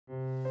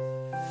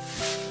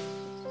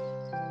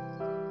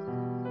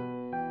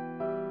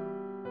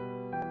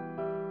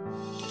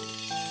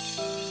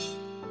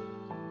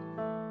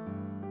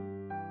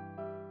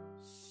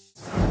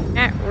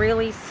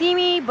really see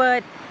me,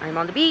 but I'm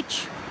on the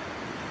beach.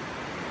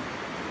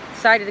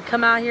 Decided to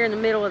come out here in the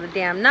middle of the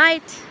damn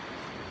night,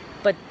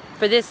 but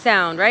for this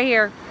sound right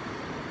here.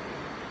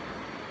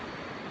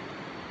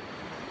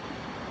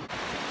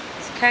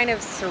 It's kind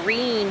of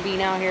serene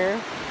being out here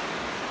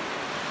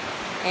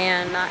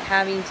and not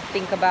having to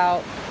think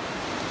about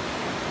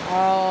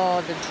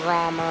all the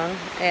drama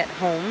at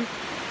home.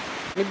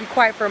 Let me be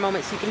quiet for a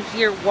moment so you can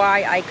hear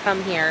why I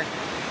come here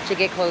to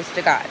get close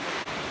to God.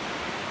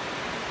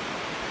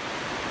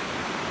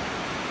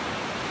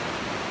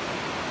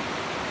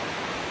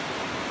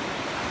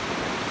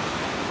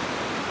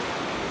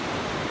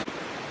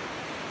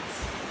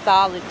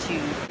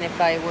 Solitude.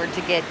 If I were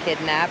to get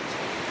kidnapped,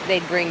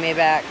 they'd bring me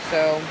back,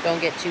 so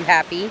don't get too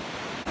happy.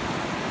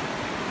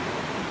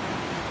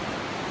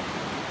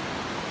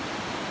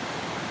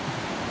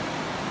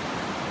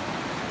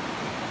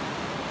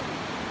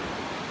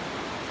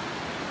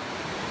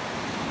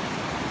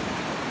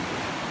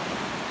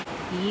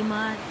 Be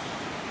much,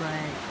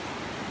 but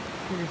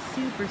it is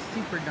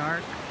super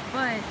dark,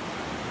 but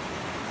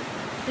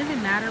it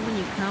doesn't matter when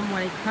you come.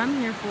 What I come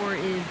here for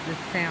is the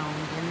sound,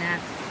 and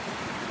that's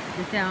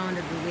the sound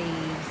of the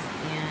waves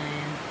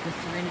and the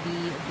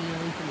serenity of being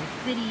away from the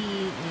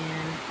city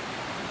and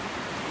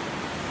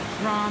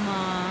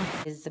drama.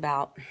 It's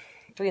about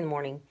 3 in the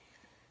morning.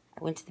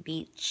 I went to the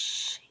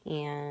beach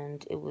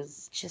and it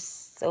was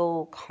just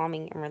so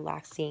calming and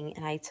relaxing,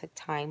 and I took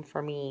time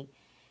for me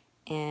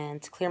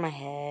and to clear my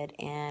head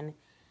and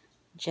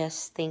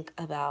just think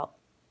about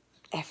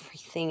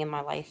everything in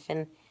my life.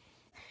 And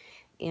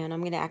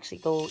I'm gonna actually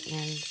go and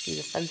see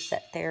the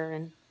sunset there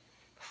and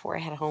before I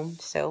head home.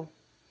 So,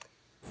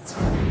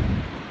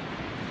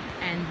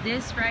 and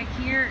this right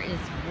here is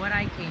what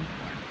I came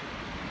for.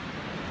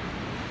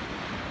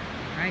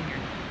 Right here.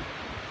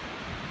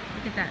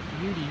 Look at that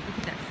beauty. Look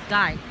at that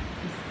sky.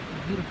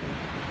 It's beautiful.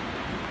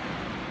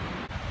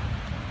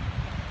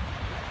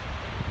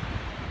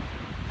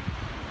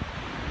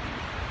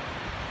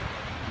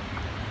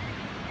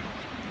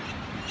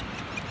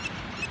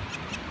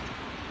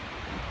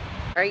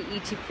 Alright,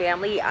 YouTube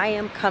family, I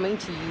am coming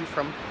to you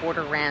from Port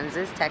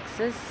Aransas,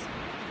 Texas.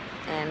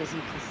 And as you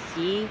can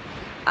see,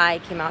 I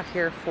came out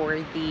here for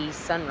the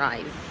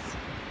sunrise.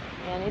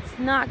 And it's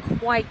not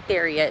quite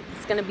there yet.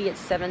 It's going to be at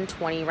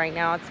 7:20 right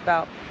now. It's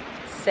about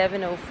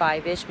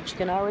 7:05-ish, but you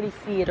can already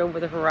see it over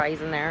the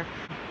horizon there.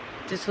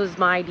 This was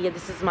my idea.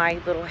 This is my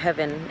little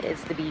heaven.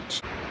 It's the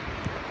beach.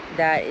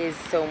 That is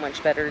so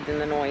much better than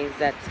the noise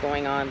that's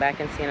going on back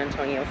in San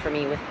Antonio for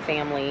me with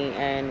family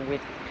and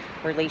with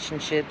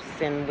relationships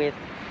and with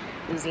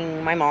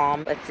losing my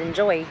mom. Let's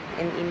enjoy,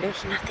 and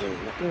there's nothing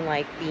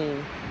like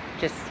being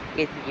just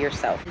with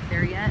yourself. Is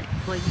there yet?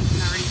 But you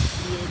can already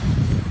see it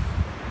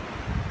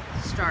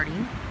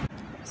starting.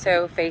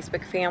 So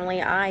Facebook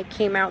family, I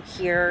came out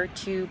here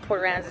to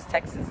Port Aransas,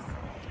 Texas,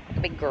 a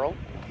big girl,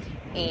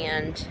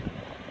 and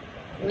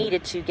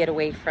needed to get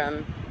away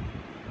from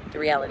the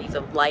realities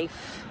of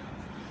life.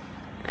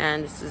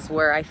 And this is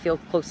where I feel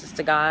closest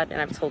to God,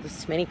 and I've told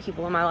this to many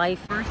people in my life.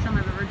 First time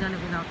I've ever done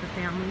it without the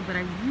family, but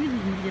I really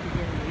needed to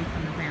get away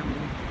from the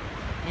family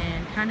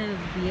and kind of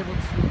be able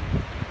to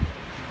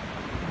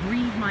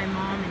grieve my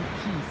mom in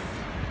peace.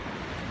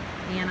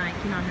 And I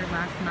came out here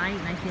last night,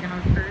 and I stayed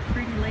out here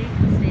pretty late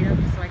and stayed up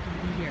so I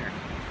could be here.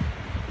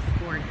 It's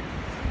gorgeous.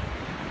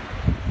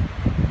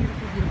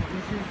 Beautiful, beautiful.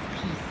 This is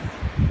peace.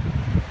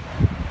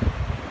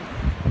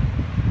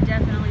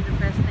 Definitely the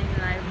best thing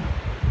that I've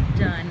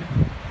done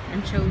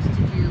and chose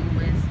to do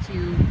was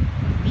to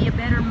be a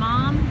better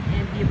mom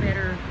and be a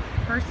better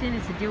person,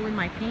 is to deal with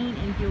my pain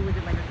and deal with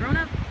it like a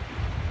grown-up.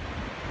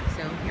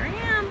 So here I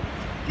am.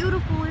 It's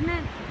beautiful, isn't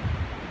it?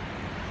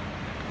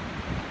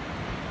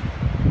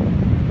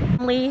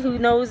 Family who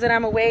knows that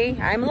I'm away,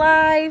 I'm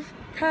alive.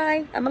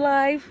 Hi, I'm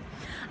alive.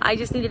 I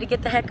just needed to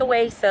get the heck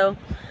away, so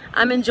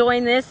I'm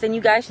enjoying this, and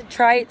you guys should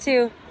try it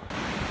too.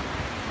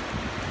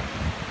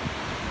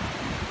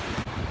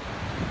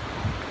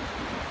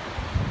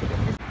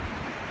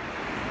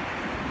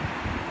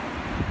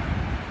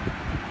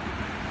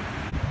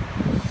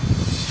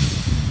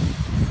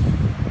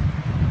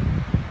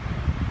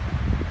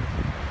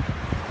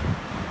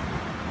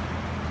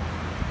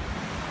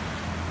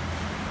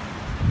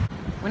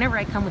 Whenever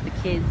I come with the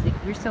kids,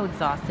 we're so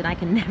exhausted, I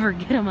can never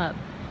get them up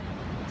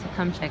to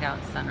come check out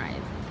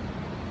sunrise.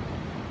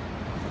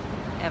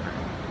 Ever.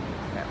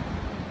 So.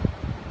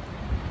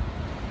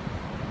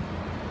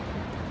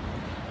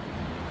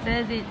 It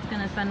says it's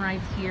going to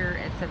sunrise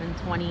here at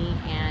 7:20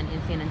 and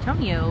in San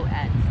Antonio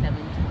at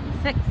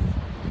 7:26.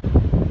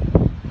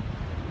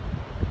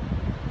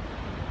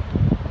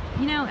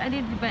 You know, I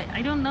did, but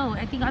I don't know.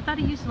 I thought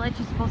it used to let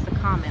you supposed to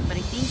comment, but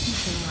I think you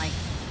can like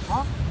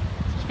talk.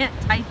 You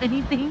can't type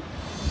anything.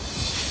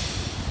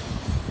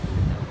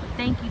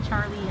 Thank you,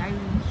 Charlie. I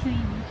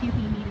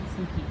really needed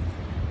some peace.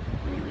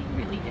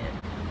 Really did.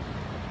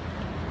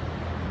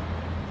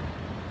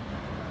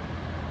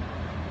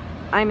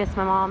 I miss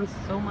my mom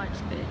so much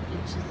that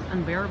it's just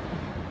unbearable.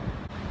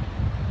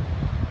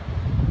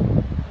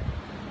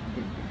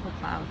 Beautiful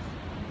clouds.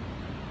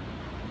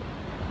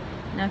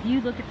 Now, if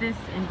you look at this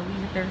and believe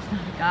that there's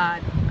not a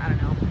God, I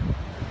don't know.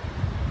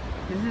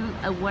 This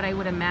is what I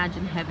would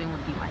imagine heaven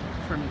would be like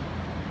for me.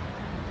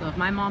 So if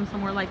my mom's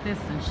somewhere like this,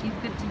 then she's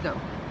good to go.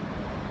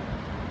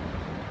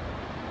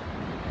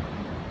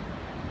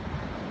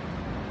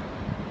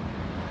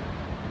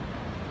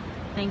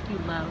 Thank you,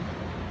 love.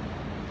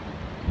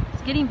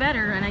 It's getting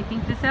better, and I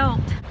think this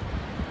helped.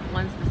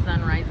 Once the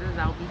sun rises,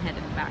 I'll be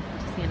headed back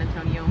to San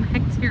Antonio,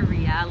 back to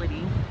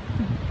reality.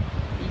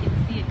 You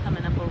can see it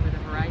coming up over the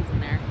horizon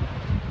there.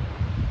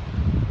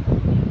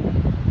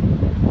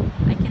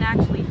 I can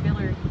actually feel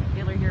her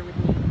here with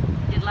me.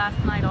 Did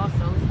last night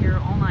also. I was here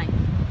all night,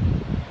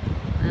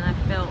 and I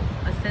felt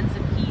a sense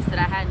of peace that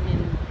I hadn't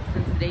been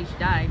since the day she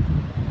died.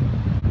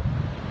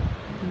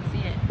 You can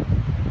see it.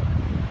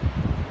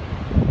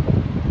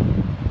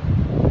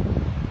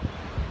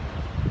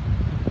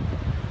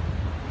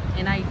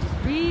 And I just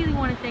really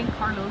want to thank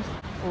Carlos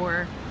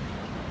for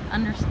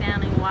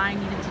understanding why I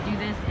needed to do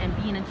this and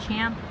being a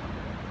champ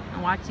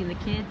and watching the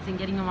kids and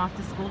getting them off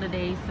to school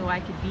today so I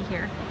could be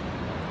here.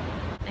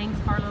 Thanks,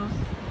 Carlos.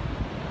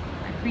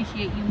 I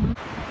appreciate you.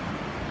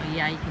 Oh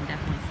yeah, you can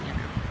definitely see it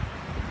now.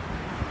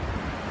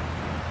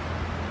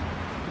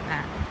 Look at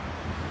that.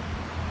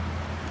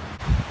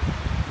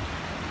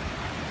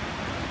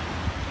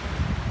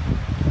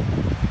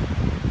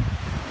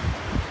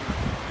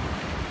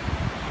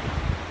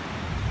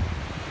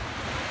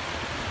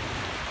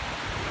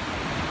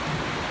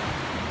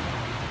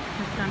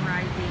 The sun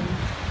rising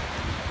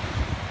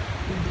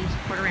in East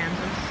Port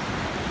Aransas.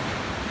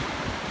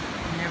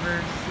 I've never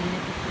seen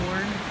it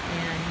before,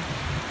 and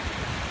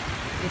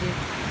it is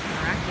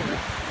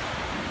miraculous.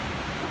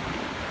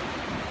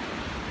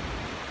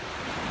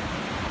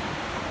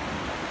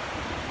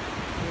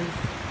 It is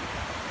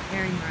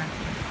very miraculous.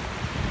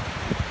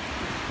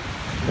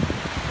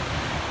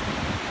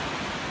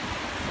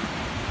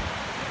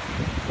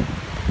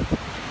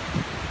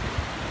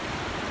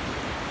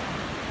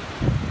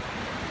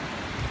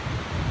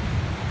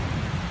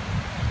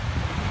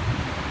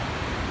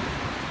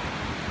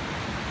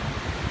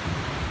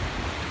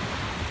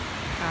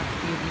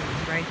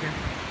 Right here.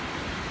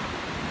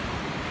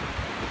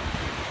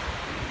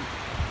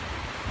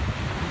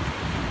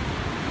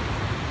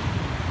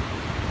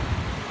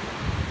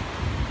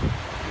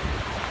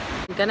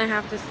 I'm gonna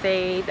have to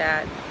say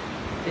that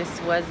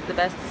this was the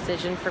best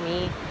decision for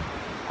me.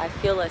 I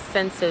feel a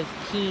sense of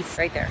peace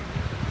right there.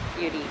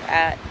 Beauty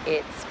at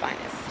its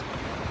finest.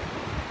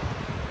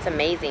 It's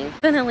amazing.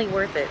 Definitely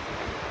worth it.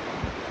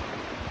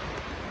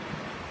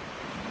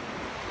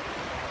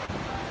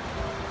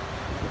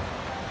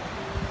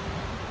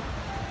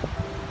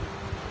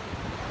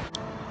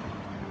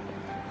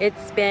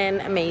 It's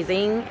been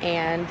amazing,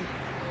 and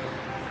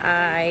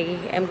I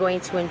am going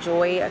to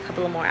enjoy a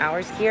couple of more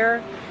hours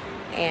here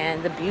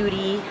and the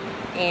beauty,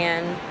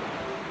 and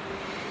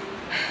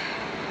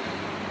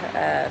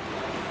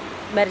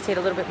meditate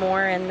a little bit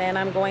more, and then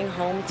I'm going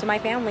home to my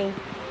family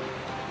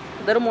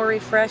a little more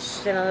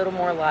refreshed and a little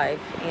more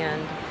alive.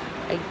 And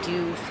I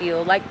do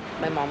feel like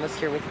my mom was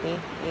here with me,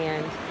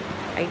 and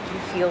I do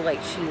feel like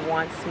she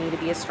wants me to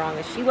be as strong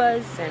as she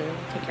was and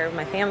take care of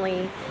my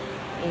family.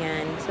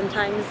 And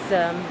sometimes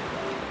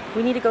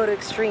we need to go to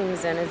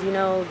extremes, and as you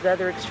know, the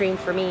other extreme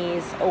for me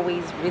is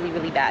always really,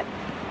 really bad.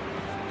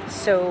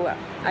 So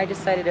I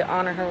decided to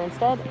honor her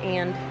instead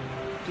and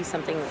do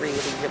something really,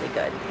 really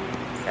good.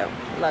 So,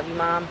 love you,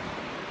 Mom.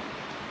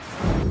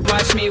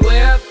 Watch me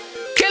whip,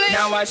 kill it.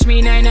 Now watch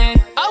me nay-nay.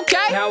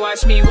 Okay. Now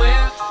watch me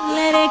whip.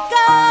 Let it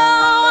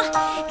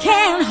go,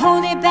 can't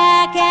hold it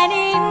back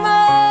anymore.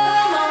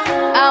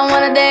 I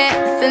wanna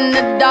dance in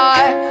the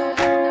dark.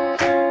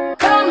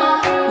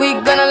 We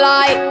gonna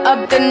light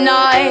up the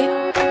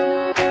night.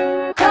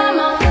 Come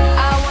on.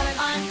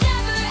 I'm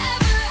never,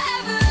 ever,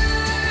 ever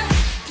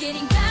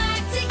getting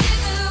back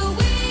together.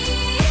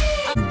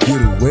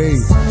 Get away.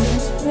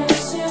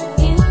 Pressure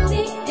in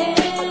the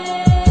air.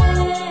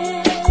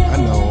 I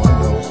know.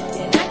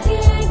 And I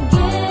can't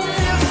get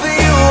For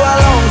you, I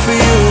long for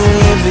you,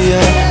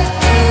 Olivia.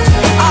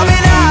 I've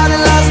been out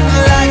and lost in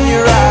the light in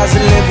your eyes,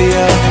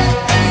 Olivia.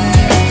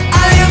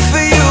 I live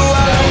for you,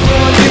 I don't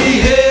want to be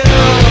here.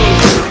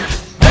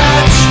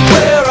 That's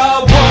where I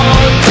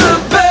want to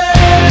be.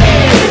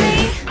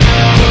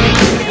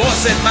 Boy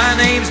said, my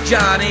name's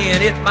Johnny,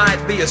 and it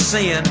might be a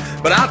sin,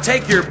 but I'll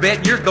take your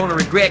bet you're gonna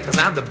regret, because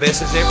I'm the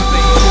best as ever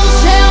been.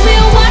 Tell me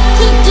what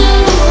to do.